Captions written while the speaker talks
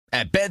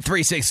At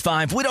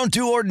Bet365, we don't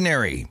do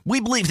ordinary. We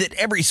believe that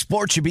every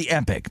sport should be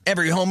epic.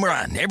 Every home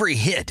run, every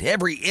hit,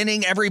 every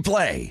inning, every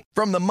play.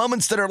 From the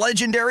moments that are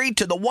legendary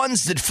to the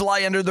ones that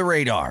fly under the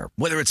radar.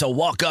 Whether it's a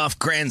walk-off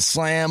grand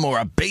slam or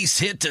a base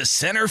hit to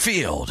center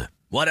field.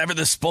 Whatever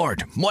the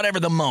sport, whatever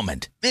the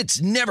moment.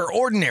 It's never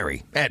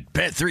ordinary at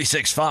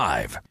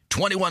Bet365.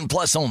 21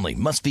 plus only.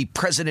 Must be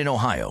present in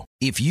Ohio.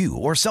 If you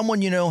or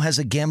someone you know has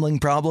a gambling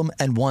problem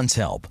and wants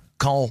help,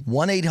 call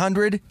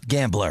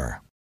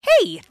 1-800-GAMBLER.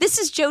 Hey, this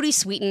is Jodie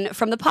Sweetin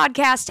from the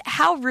podcast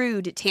How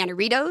Rude,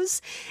 Tanneritos.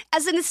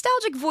 As a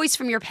nostalgic voice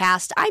from your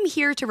past, I'm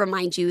here to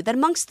remind you that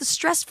amongst the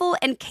stressful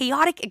and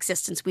chaotic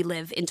existence we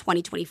live in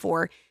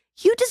 2024,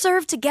 you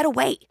deserve to get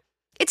away.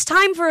 It's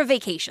time for a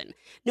vacation,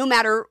 no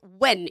matter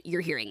when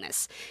you're hearing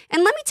this.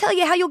 And let me tell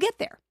you how you'll get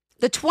there.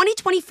 The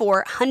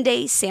 2024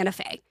 Hyundai Santa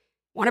Fe.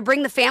 Want to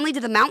bring the family to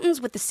the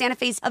mountains with the Santa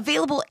Fe's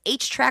available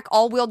H-Track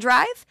all-wheel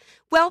drive?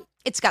 Well,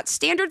 it's got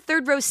standard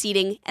third-row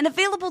seating and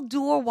available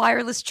dual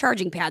wireless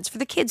charging pads for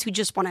the kids who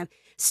just want to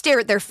stare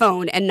at their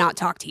phone and not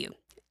talk to you.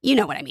 You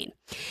know what I mean.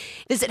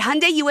 Visit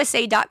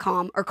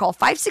HyundaiUSA.com or call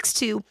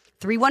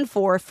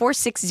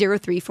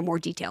 562-314-4603 for more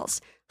details.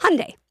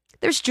 Hyundai,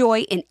 there's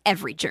joy in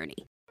every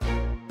journey.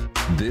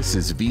 This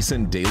is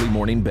VSiN Daily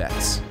Morning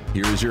Bets.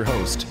 Here is your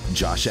host,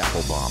 Josh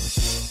Applebaum.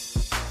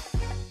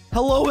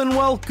 Hello and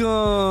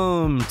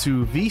welcome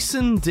to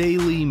VSiN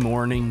Daily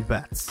Morning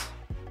Bets,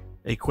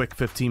 a quick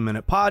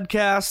 15-minute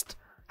podcast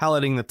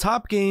highlighting the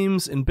top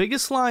games and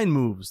biggest line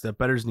moves that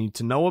bettors need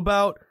to know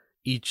about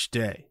each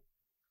day.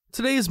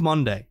 Today is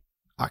Monday,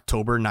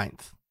 October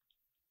 9th.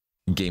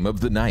 Game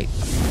of the night.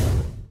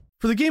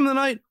 For the game of the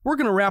night, we're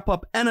going to wrap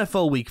up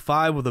NFL Week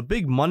 5 with a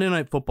big Monday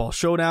Night Football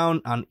showdown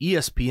on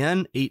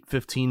ESPN,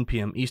 8:15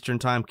 p.m. Eastern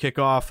Time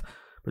kickoff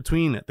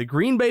between the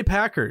Green Bay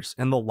Packers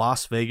and the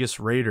Las Vegas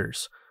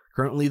Raiders.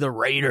 Currently, the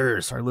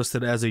Raiders are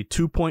listed as a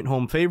 2-point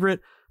home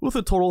favorite with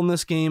a total in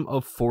this game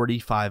of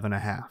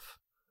 45.5.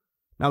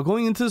 Now,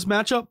 going into this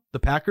matchup, the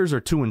Packers are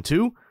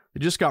 2-2. They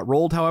just got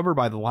rolled, however,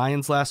 by the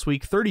Lions last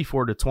week,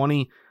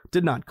 34-20.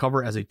 Did not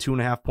cover as a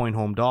 2.5-point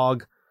home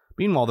dog.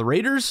 Meanwhile, the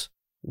Raiders,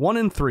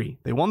 1-3.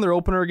 They won their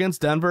opener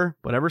against Denver,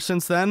 but ever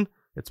since then,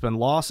 it's been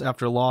loss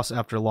after loss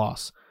after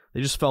loss.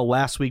 They just fell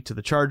last week to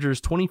the Chargers,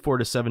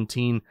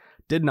 24-17.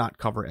 Did not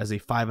cover as a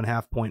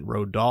 5.5-point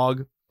road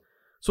dog.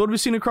 So what have we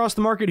seen across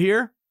the market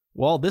here?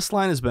 Well, this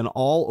line has been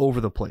all over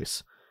the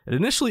place. It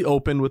initially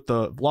opened with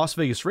the Las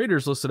Vegas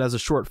Raiders listed as a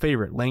short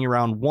favorite, laying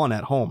around 1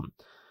 at home.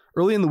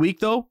 Early in the week,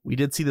 though, we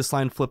did see this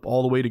line flip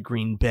all the way to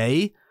Green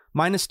Bay,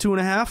 minus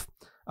 2.5.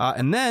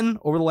 And then,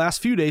 over the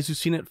last few days, we've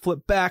seen it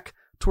flip back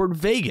toward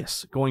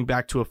Vegas, going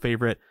back to a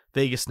favorite.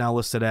 Vegas now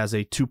listed as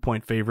a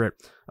 2-point favorite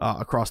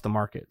across the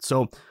market.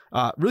 So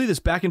really this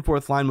back and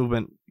forth line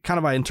movement,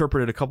 I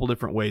interpreted a couple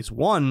different ways.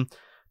 One,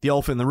 the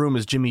elephant in the room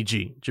is Jimmy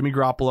G. Jimmy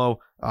Garoppolo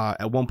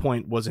at one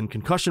point was in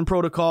concussion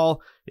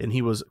protocol, and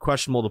he was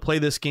questionable to play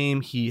this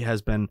game. He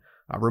has been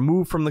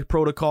removed from the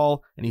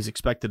protocol, and he's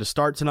expected to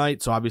start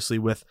tonight. So obviously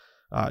with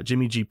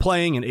Jimmy G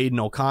playing and Aiden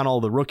O'Connell,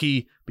 the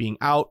rookie, being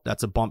out,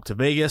 that's a bump to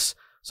Vegas.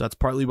 So that's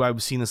partly why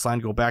we've seen this line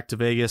go back to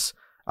Vegas.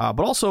 But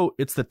also,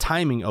 it's the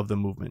timing of the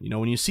movement. You know,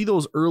 when you see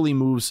those early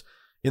moves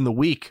in the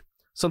week,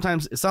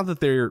 sometimes it's not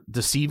that they're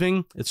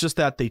deceiving. It's just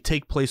that they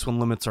take place when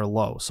limits are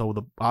low. So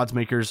the odds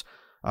makers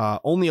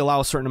only allow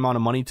a certain amount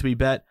of money to be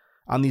bet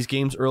on these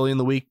games early in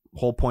the week.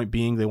 Whole point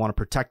being they want to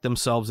protect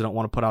themselves. They don't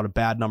want to put out a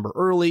bad number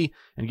early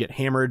and get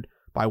hammered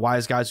by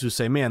wise guys who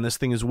say, man, this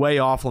thing is way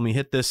off. Let me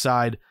hit this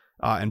side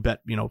and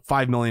bet,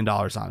 $5 million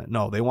on it.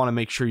 No, they want to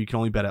make sure you can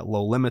only bet at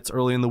low limits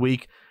early in the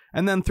week.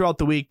 And then throughout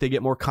the week, they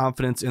get more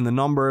confidence in the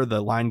number. The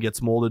line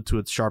gets molded to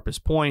its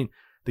sharpest point.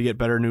 They get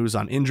better news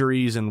on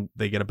injuries, and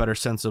they get a better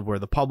sense of where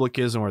the public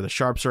is and where the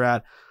sharps are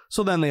at.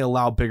 So then they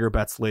allow bigger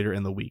bets later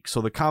in the week.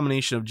 So the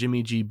combination of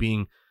Jimmy G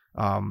being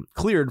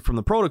cleared from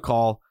the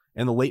protocol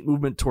and the late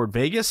movement toward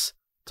Vegas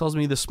tells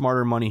me the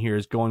smarter money here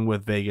is going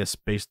with Vegas,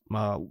 based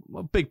a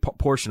big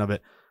portion of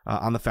it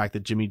on the fact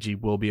that Jimmy G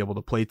will be able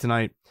to play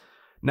tonight.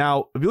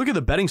 Now, if you look at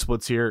the betting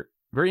splits here,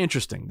 very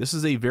interesting. This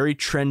is a very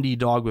trendy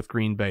dog with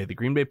Green Bay. The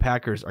Green Bay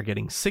Packers are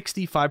getting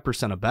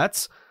 65% of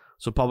bets.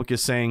 So public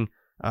is saying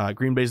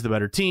Green Bay's the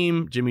better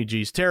team. Jimmy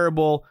G's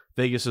terrible.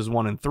 Vegas is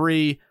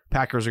 1-3.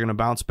 Packers are going to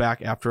bounce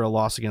back after a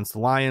loss against the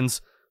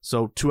Lions.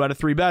 So 2 out of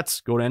 3 bets.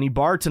 Go to any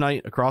bar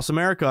tonight across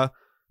America.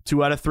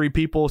 2 out of 3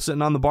 people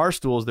sitting on the bar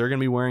stools, they're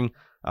going to be wearing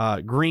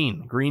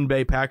Green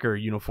Bay Packer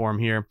uniform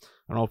here.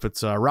 I don't know if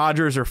it's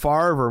Rodgers or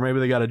Favre, or maybe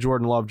they got a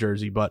Jordan Love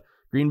jersey, but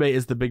Green Bay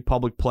is the big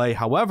public play.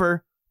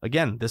 However,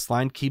 again, this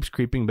line keeps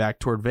creeping back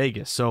toward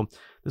Vegas. So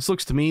this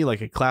looks to me like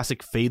a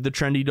classic fade the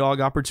trendy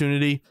dog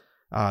opportunity.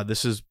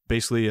 This is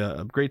basically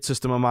a great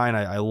system of mine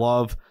I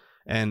love.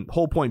 And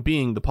whole point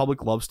being, the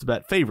public loves to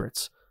bet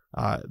favorites.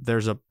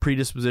 There's a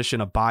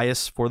predisposition, a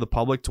bias for the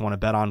public to want to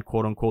bet on,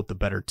 quote unquote, the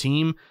better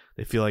team.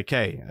 They feel like,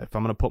 hey, if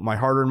I'm going to put my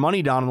hard-earned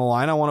money down on the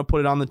line, I want to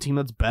put it on the team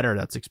that's better,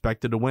 that's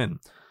expected to win.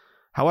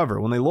 However,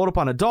 when they load up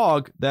on a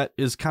dog, that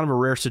is kind of a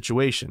rare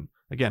situation.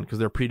 Again, because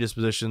they're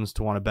predispositions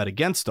to want to bet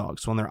against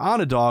dogs. So when they're on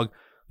a dog,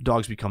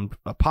 dogs become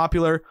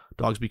popular,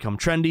 dogs become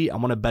trendy,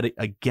 I'm going to bet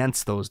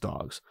against those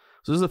dogs.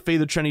 So this is a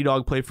fade the trendy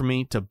dog play for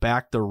me to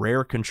back the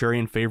rare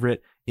contrarian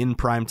favorite in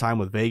prime time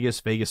with Vegas.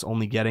 Vegas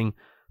only getting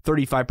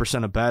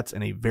 35% of bets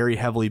in a very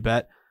heavily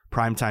bet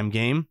primetime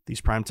game.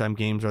 These primetime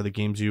games are the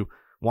games you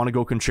want to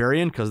go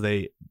contrarian because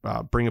they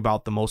bring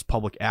about the most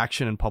public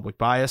action and public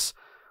bias.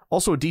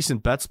 Also a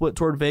decent bet split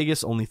toward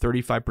Vegas, only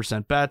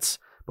 35% bets,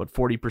 but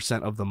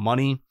 40% of the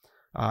money.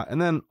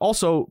 And then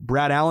also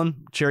Brad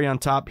Allen, cherry on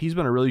top. He's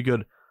been a really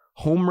good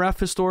home ref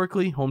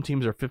historically. Home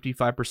teams are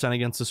 55%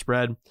 against the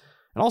spread.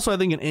 And also I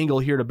think an angle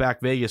here to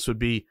back Vegas would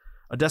be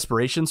a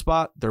desperation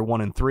spot. They're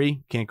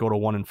 1-3, can't go to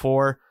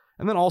 1-4.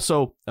 And then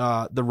also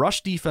the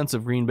rush defense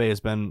of Green Bay has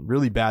been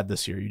really bad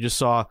this year. You just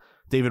saw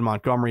David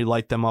Montgomery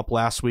light them up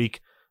last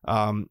week.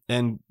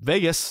 And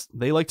Vegas,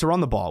 they like to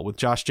run the ball with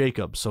Josh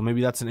Jacobs. So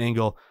maybe that's an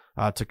angle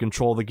to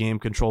control the game,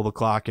 control the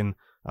clock, and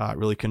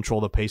really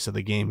control the pace of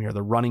the game here.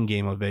 The running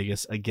game of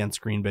Vegas against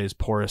Green Bay's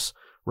porous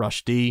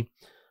rush D.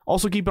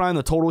 Also keep an eye on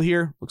the total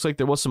here. Looks like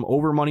there was some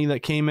over money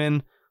that came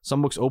in.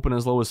 Some books open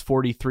as low as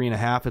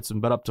 43.5. It's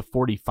been bet up to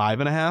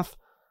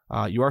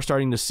 45.5. You are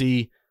starting to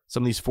see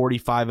some of these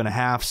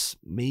 45.5s,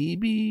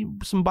 maybe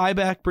some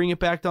buyback, bring it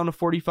back down to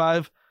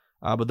 45.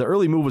 But the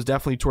early move was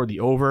definitely toward the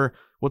over.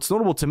 What's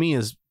notable to me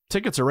is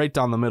tickets are right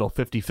down the middle,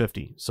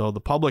 50-50. So the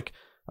public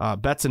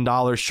bets in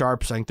dollars,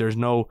 sharps. I think there's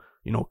no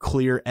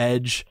clear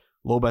edge,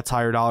 low bets,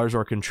 higher dollars,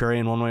 or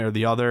contrarian one way or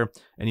the other.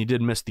 And you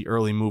did miss the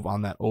early move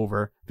on that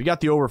over. If you got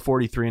the over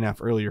 43.5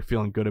 early, you're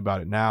feeling good about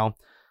it now.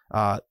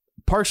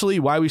 Partially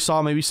why we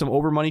saw maybe some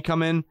over money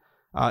come in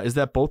is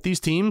that both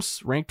these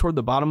teams rank toward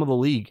the bottom of the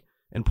league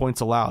in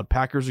points allowed.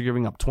 Packers are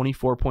giving up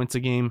 24 points a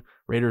game.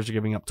 Raiders are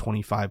giving up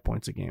 25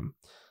 points a game.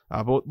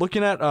 But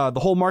looking at the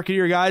whole market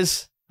here,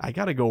 guys, I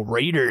got to go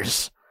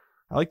Raiders.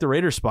 I like the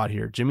Raiders spot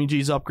here. Jimmy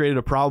G's upgraded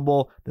to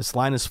probable. This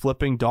line is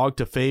flipping dog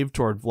to fave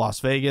toward Las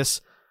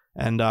Vegas.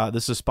 And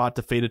this is a spot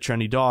to fade a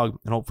trendy dog.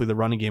 And hopefully the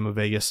running game of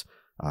Vegas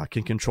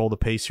can control the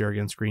pace here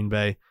against Green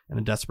Bay in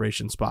a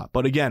desperation spot.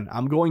 But again,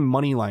 I'm going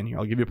money line here.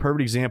 I'll give you a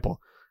perfect example.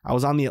 I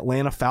was on the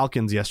Atlanta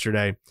Falcons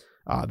yesterday.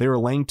 They were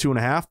laying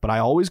 2.5, but I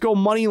always go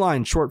money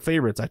line short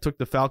favorites. I took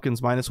the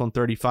Falcons minus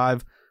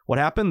 135. What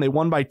happened? They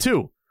won by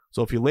 2.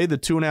 So if you laid the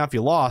 2.5,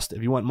 you lost.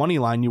 If you went money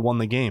line, you won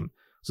the game.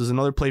 So this is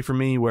another play for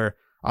me where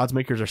odds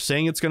makers are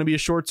saying it's going to be a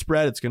short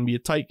spread. It's going to be a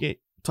tight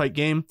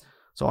game.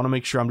 So I want to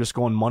make sure I'm just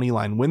going money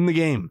line, win the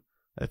game.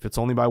 If it's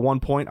only by 1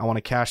 point, I want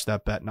to cash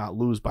that bet, not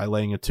lose by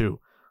laying a 2.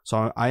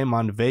 So I am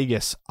on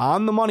Vegas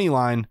on the money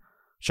line.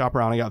 Shop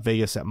around. I got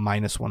Vegas at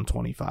minus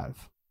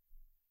 125.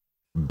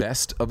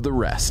 Best of the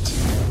rest.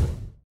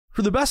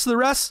 For the best of the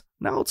rest,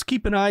 now let's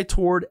keep an eye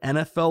toward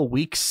NFL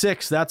Week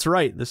 6. That's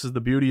right. This is the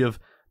beauty of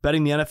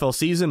betting the NFL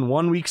season.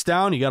 1 week's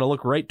down, you got to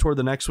look right toward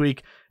the next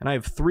week. And I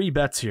have 3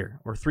 bets here,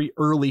 or 3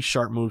 early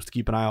sharp moves to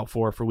keep an eye out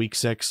for Week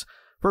 6.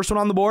 First one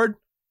on the board,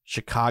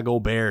 Chicago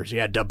Bears.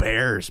 Yeah, the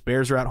Bears.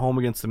 Bears are at home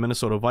against the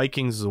Minnesota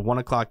Vikings. This is a 1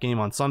 o'clock game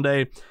on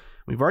Sunday.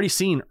 We've already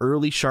seen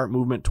early sharp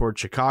movement toward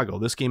Chicago.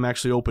 This game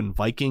actually opened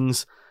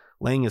Vikings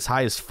laying as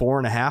high as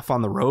 4.5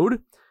 on the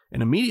road.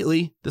 And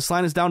immediately, this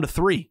line is down to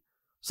 3.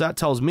 So that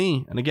tells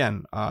me, and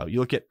again, you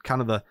look at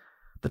kind of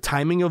the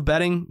timing of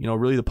betting,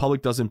 really the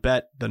public doesn't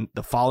bet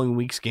the following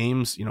week's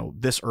games,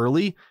 this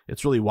early.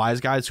 It's really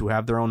wise guys who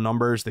have their own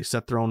numbers. They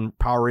set their own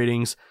power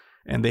ratings,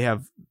 and they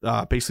have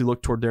basically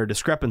looked toward their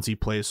discrepancy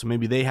plays. So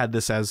maybe they had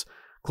this as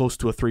close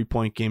to a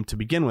 3-point game to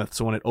begin with.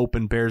 So when it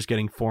opened Bears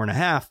getting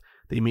 4.5,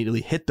 they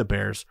immediately hit the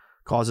Bears,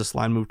 caused this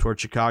line move toward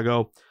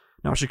Chicago.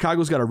 Now,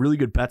 Chicago's got a really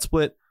good bet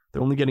split.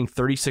 They're only getting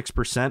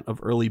 36% of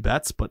early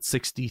bets, but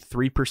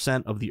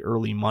 63% of the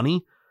early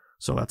money.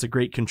 So that's a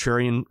great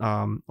contrarian,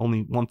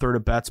 only 1/3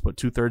 of bets, but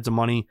 2/3 of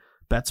money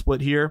bet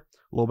split here.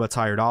 Low bets,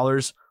 higher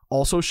dollars.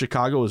 Also,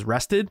 Chicago is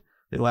rested.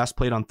 They last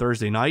played on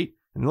Thursday night,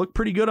 and they looked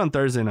pretty good on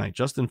Thursday night.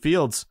 Justin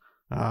Fields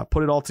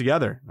put it all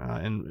together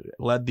and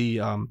led the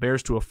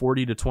Bears to a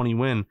 40-20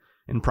 win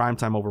in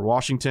primetime over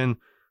Washington.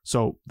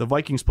 So the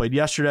Vikings played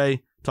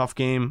yesterday, tough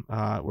game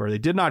where they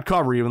did not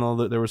cover, even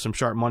though there was some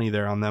sharp money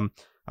there on them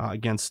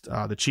against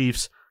the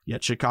Chiefs.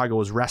 Yet Chicago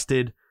was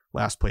rested,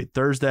 last played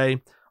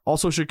Thursday.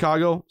 Also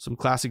Chicago, some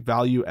classic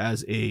value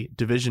as a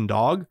division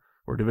dog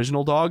or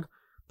divisional dog.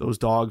 Those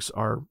dogs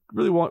are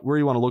really where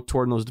you want to look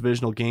toward in those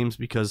divisional games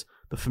because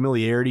the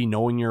familiarity,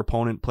 knowing your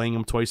opponent, playing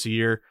them twice a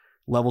year,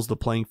 levels the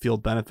playing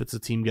field, benefits the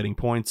team getting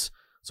points.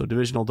 So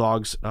divisional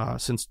dogs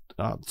since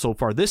so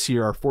far this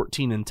year are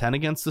 14-10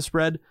 against the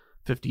spread,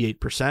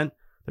 58%.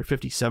 They're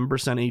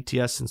 57%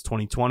 ATS since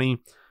 2020. And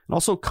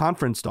also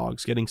conference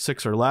dogs getting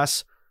 6 or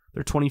less.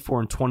 They're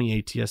 24-20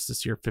 ATS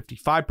this year,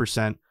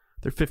 55%.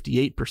 They're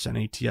 58%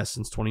 ATS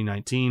since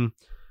 2019. And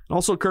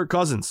also Kirk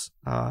Cousins,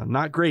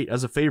 not great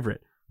as a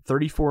favorite.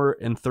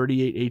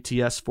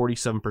 34-38 ATS,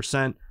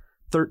 47%.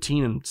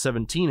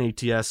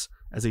 13-17 ATS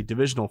as a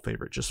divisional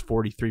favorite, just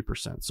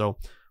 43%. So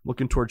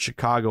looking towards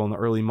Chicago in the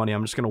early money,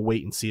 I'm just going to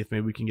wait and see if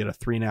maybe we can get a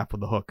 3.5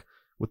 with the hook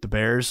with the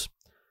Bears.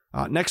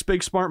 Next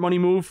big smart money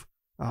move,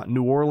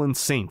 New Orleans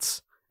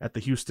Saints at the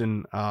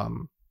Houston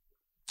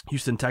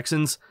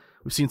Texans.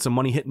 We've seen some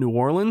money hit New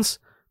Orleans.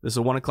 This is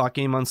a 1 o'clock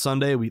game on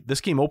Sunday.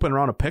 This game opened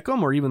around a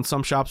pick'em, or even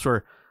some shops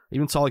where I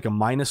even saw like a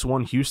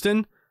 -1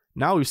 Houston.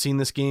 Now we've seen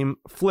this game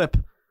flip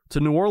to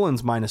New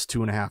Orleans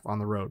 -2.5 on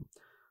the road.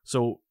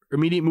 So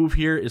immediate move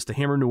here is to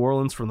hammer New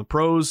Orleans from the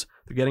pros.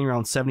 They're getting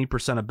around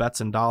 70% of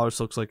bets in dollars.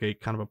 Looks like a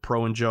kind of a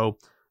pro and Joe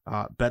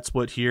bet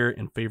split here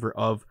in favor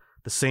of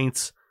the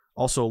Saints.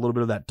 Also a little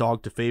bit of that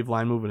dog to fave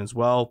line movement as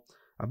well.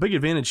 A big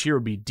advantage here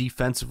would be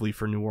defensively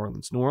for New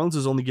Orleans. New Orleans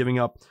is only giving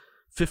up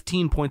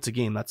 15 points a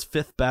game. That's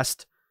 5th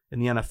best in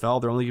the NFL.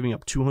 They're only giving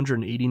up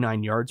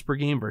 289 yards per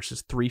game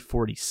versus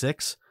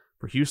 346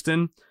 for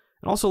Houston.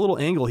 And also a little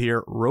angle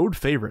here, road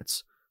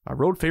favorites.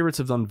 Road favorites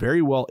have done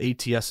very well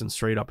ATS and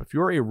straight up. If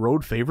you're a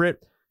road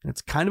favorite, and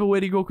it's kind of a way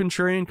to go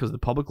contrarian because the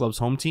public loves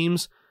home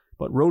teams,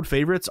 but road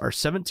favorites are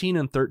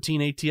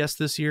 17-13 ATS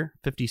this year,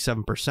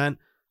 57%.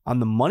 On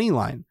the money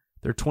line,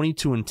 they're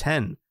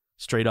 22-10,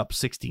 straight up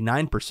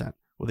 69%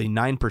 with a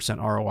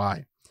 9%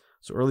 ROI.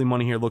 So early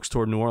money here looks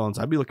toward New Orleans.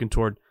 I'd be looking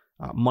toward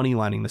money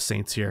lining the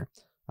Saints here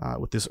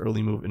with this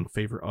early move in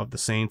favor of the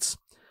Saints.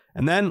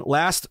 And then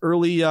last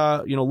early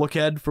look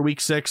ahead for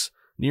week 6,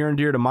 near and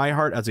dear to my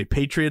heart as a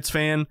Patriots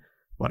fan,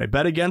 but I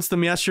bet against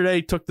them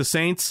yesterday, took the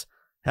Saints,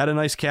 had a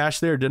nice cash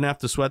there, didn't have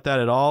to sweat that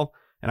at all.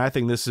 And I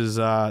think this is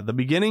the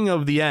beginning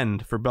of the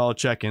end for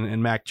Belichick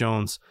and Mac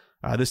Jones.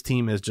 This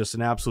team is just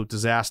an absolute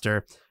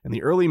disaster. And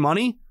the early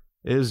money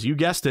is, you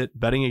guessed it,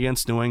 betting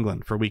against New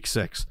England for week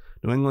 6.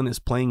 New England is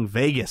playing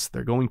Vegas.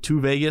 They're going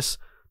to Vegas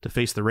to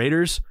face the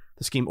Raiders.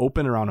 This game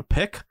opened around a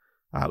pick.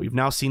 We've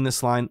now seen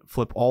this line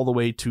flip all the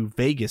way to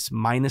Vegas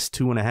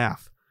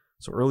 -2.5.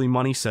 So early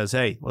money says,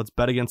 hey, let's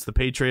bet against the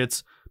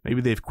Patriots.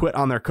 Maybe they've quit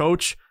on their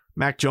coach.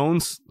 Mac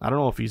Jones, I don't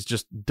know if he's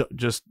just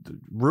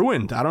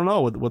ruined. I don't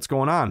know what's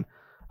going on.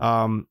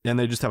 And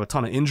they just have a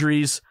ton of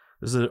injuries.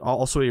 This is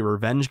also a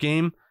revenge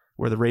game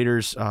where the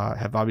Raiders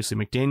have obviously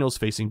McDaniels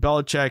facing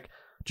Belichick.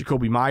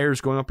 Jacoby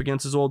Myers going up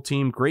against his old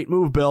team. Great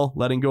move, Bill,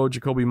 letting go of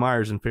Jacoby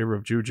Myers in favor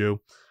of Juju.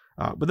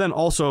 But then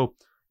also,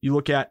 you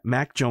look at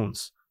Mac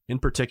Jones in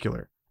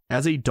particular.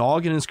 As a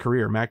dog in his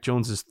career, Mac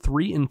Jones is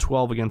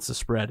 3-12 against the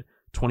spread,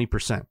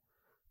 20%.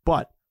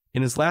 But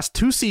in his last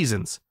 2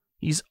 seasons,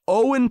 he's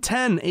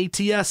 0-10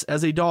 ATS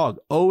as a dog.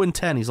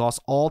 0-10. He's lost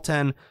all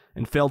 10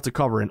 and failed to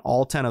cover in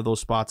all 10 of those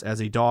spots as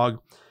a dog.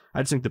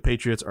 I just think the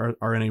Patriots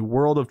are in a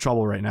world of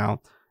trouble right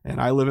now.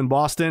 And I live in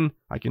Boston.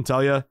 I can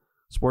tell you,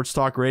 sports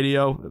talk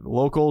radio, the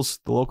locals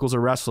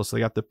are restless. They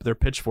got their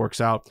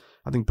pitchforks out.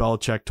 I think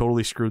Belichick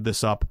totally screwed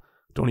this up.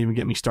 Don't even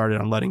get me started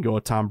on letting go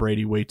of Tom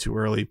Brady way too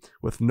early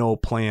with no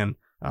plan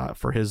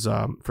for his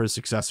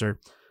successor.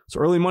 So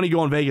early money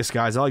going Vegas,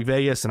 guys. I like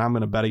Vegas, and I'm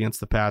going to bet against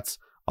the Pats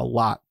a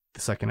lot the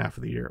second half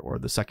of the year, or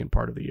the second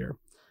part of the year.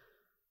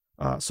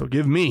 So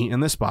give me, in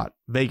this spot,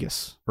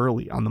 Vegas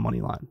early on the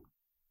money line.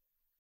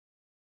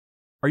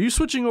 Are you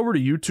switching over to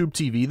YouTube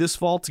TV this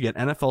fall to get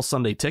NFL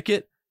Sunday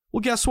Ticket?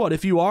 Well, guess what?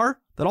 If you are,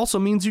 that also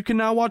means you can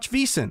now watch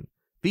VSiN.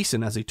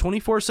 VSiN has a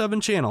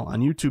 24/7 channel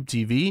on YouTube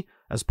TV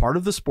as part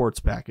of the sports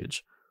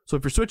package. So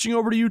if you're switching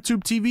over to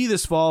YouTube TV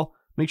this fall,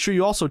 make sure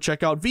you also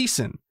check out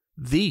VSiN,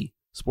 the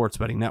sports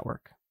betting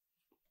network.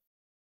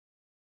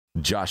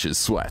 Josh's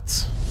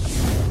Sweats.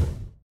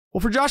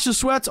 Well, for Josh's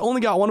Sweats,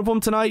 only got one of them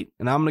tonight,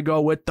 and I'm going to go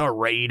with the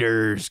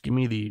Raiders. Give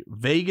me the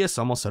Vegas,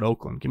 almost at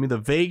Oakland. Give me the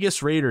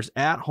Vegas Raiders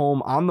at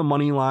home on the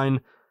money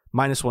line,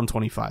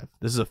 -125.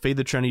 This is a fade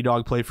the trendy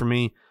dog play for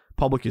me.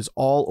 Public is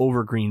all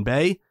over Green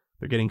Bay.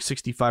 They're getting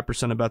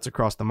 65% of bets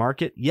across the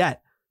market,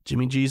 yet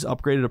Jimmy G's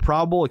upgraded to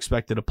Pro Bowl,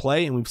 expected to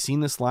play, and we've seen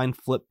this line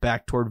flip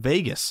back toward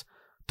Vegas.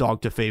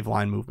 Dog to fave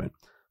line movement.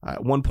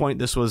 At one point,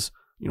 this was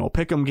a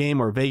pick'em game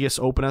where Vegas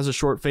opened as a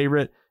short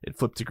favorite. It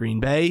flipped to Green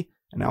Bay,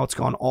 and now it's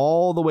gone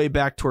all the way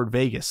back toward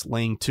Vegas,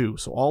 laying 2.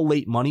 So all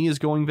late money is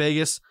going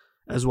Vegas,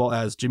 as well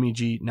as Jimmy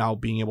G now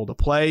being able to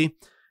play.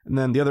 And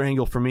then the other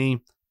angle for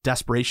me,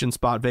 desperation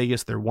spot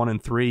Vegas. They're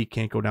 1-3,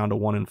 can't go down to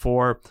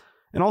 1-4.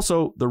 And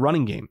also the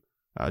running game.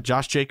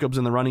 Josh Jacobs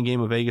in the running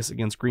game of Vegas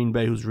against Green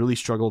Bay, who's really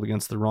struggled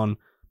against the run,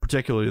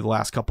 particularly the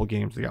last couple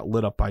games. They got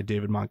lit up by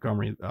David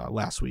Montgomery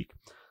last week.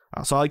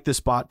 So I like this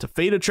spot to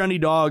fade a trendy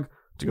dog,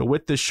 to go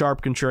with this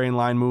sharp contrarian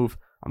line move.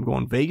 I'm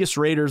going Vegas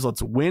Raiders.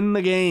 Let's win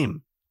the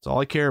game. That's all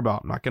I care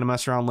about. I'm not going to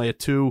mess around, lay a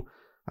 2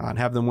 and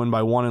have them win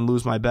by 1 and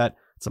lose my bet.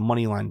 It's a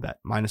money line bet,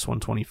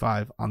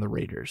 -125 on the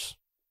Raiders.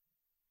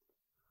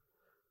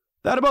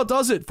 That about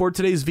does it for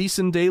today's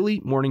VSiN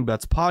Daily Morning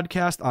Bets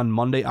podcast on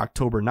Monday,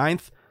 October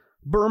 9th.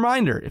 But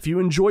reminder, if you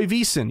enjoy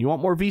VSiN, you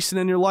want more VSiN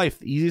in your life,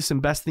 the easiest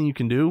and best thing you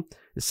can do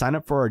is sign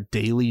up for our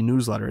daily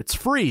newsletter. It's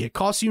free. It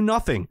costs you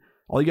nothing.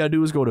 All you got to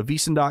do is go to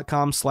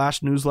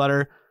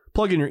vsin.com/newsletter,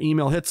 plug in your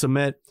email, hit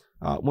submit.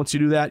 Once you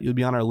do that, you'll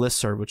be on our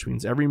listserv, which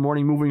means every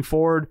morning moving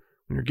forward,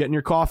 when you're getting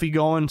your coffee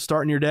going,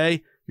 starting your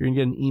day, you're going to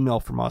get an email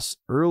from us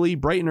early,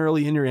 bright and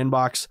early in your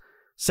inbox,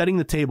 setting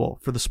the table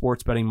for the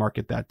sports betting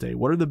market that day.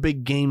 What are the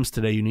big games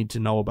today you need to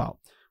know about?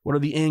 What are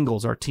the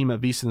angles our team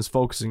at VSiN is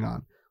focusing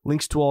on?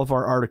 Links to all of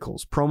our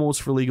articles,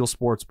 promos for legal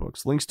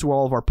sportsbooks, links to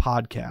all of our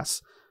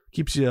podcasts.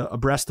 Keeps you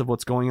abreast of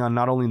what's going on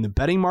not only in the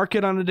betting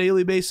market on a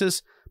daily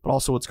basis, but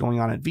also what's going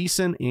on at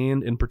VSiN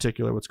and in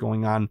particular what's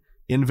going on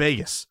in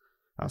Vegas.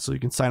 So you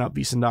can sign up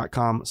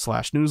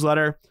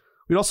VSiN.com/newsletter.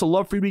 We'd also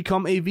love for you to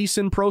become a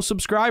VSiN Pro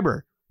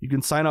subscriber. You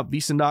can sign up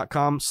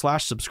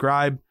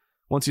VSiN.com/subscribe.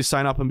 Once you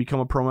sign up and become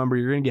a pro member,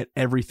 you're going to get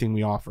everything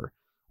we offer.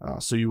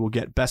 So you will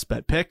get best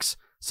bet picks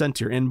sent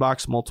to your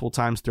inbox multiple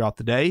times throughout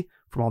the day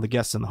from all the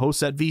guests and the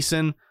hosts at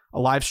VSiN, a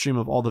live stream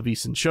of all the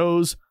VSiN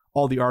shows,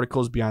 all the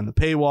articles behind the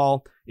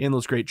paywall, and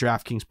those great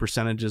DraftKings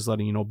percentages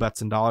letting you know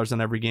bets and dollars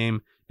on every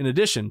game, in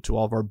addition to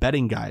all of our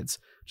betting guides.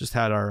 Just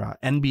had our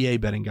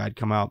NBA betting guide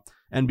come out.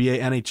 NBA,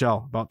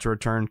 NHL about to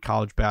return.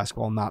 College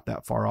basketball not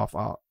that far off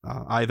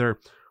either.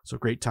 So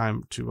great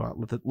time to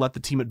let the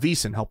team at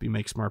VSiN help you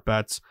make smart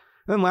bets.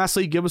 And then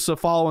lastly, give us a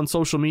follow on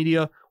social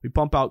media. We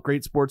pump out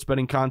great sports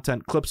betting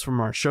content, clips from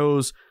our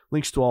shows,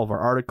 links to all of our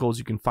articles.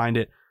 You can find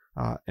it,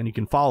 and you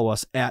can follow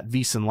us at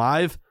VSiN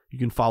Live. You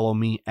can follow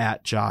me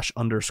at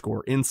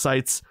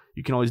Josh_insights.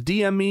 You can always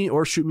DM me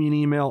or shoot me an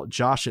email,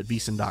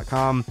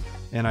 josh@vsin.com.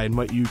 And I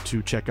invite you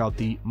to check out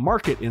the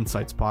Market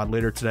Insights pod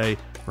later today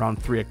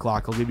around 3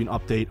 o'clock. I'll give you an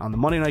update on the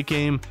Monday night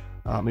game,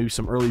 maybe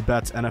some early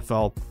bets,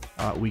 NFL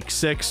week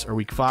 6 or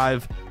week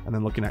 5, and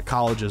then looking at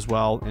college as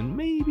well, and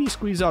maybe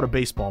squeeze out a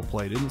baseball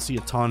play. Didn't see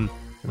a ton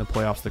in the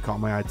playoffs that caught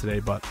my eye today,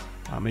 but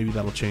maybe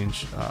that'll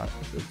change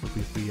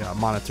if we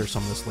monitor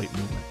some of this late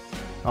movement.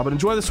 But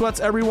enjoy the sweats,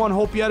 everyone.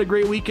 Hope you had a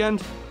great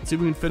weekend. Let's see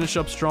if we can finish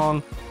up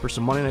strong for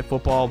some Monday Night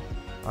Football.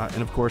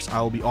 And of course,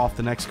 I will be off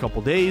the next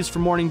couple days for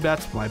morning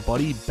bets. My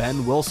buddy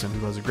Ben Wilson, who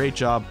does a great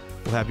job,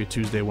 will have you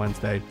Tuesday,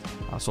 Wednesday.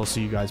 So I'll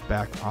see you guys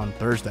back on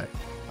Thursday.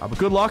 But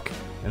good luck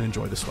and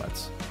enjoy the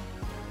sweats.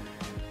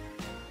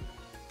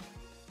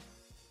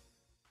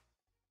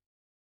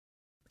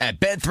 At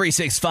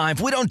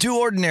Bet365, we don't do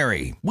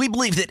ordinary. We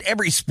believe that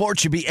every sport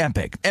should be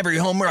epic. Every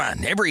home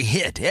run, every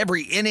hit,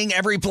 every inning,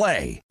 every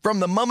play. From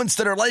the moments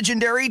that are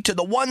legendary to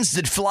the ones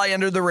that fly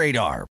under the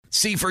radar.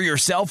 See for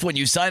yourself when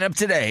you sign up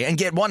today and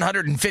get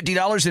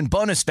 $150 in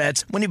bonus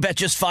bets when you bet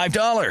just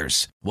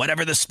 $5.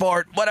 Whatever the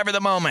sport, whatever the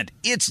moment,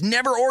 it's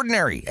never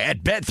ordinary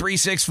at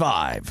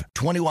Bet365.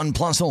 21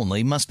 plus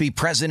only. Must be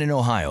present in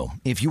Ohio.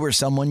 If you or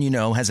someone you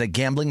know has a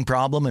gambling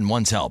problem and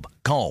wants help,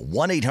 call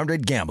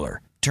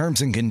 1-800-GAMBLER.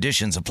 Terms and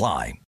conditions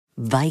apply.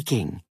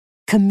 Viking,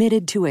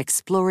 committed to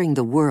exploring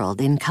the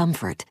world in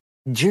comfort.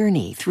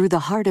 Journey through the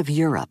heart of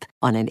Europe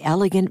on an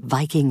elegant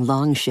Viking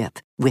longship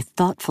with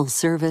thoughtful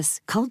service,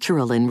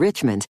 cultural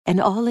enrichment,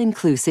 and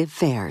all-inclusive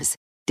fares.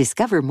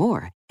 Discover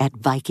more at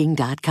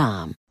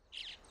Viking.com.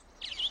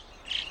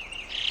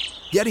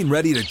 Getting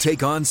ready to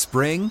take on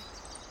spring?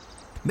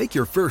 Make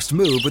your first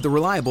move with the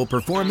reliable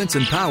performance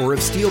and power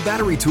of Steel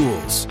battery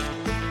tools.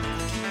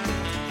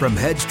 From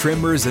hedge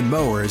trimmers and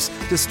mowers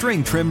to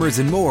string trimmers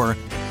and more,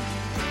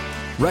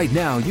 right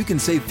now you can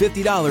save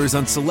 $50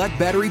 on select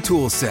battery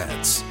tool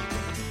sets.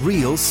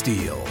 Real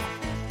Steel.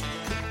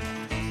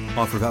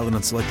 Offer valid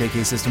on select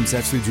AK system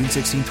sets through June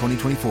 16,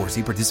 2024.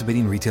 See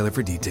participating retailer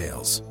for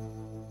details.